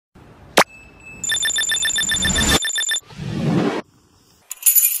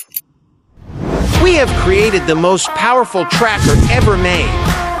We have created the most powerful tracker ever made.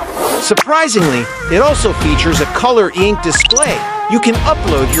 Surprisingly, it also features a color ink display. You can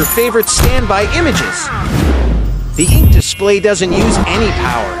upload your favorite standby images. The ink display doesn't use any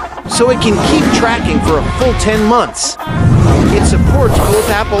power, so it can keep tracking for a full 10 months. It supports both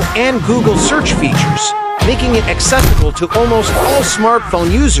Apple and Google search features, making it accessible to almost all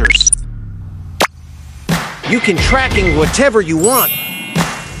smartphone users. You can tracking whatever you want.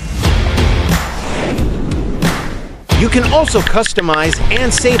 You can also customize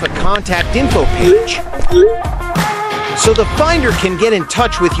and save a contact info page, so the Finder can get in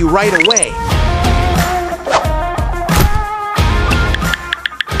touch with you right away.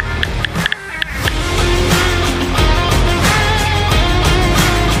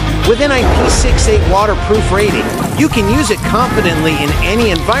 With an IP68 waterproof rating, you can use it confidently in any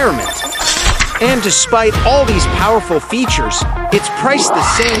environment. And despite all these powerful features, it's priced the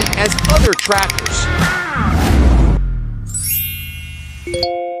same as other trackers.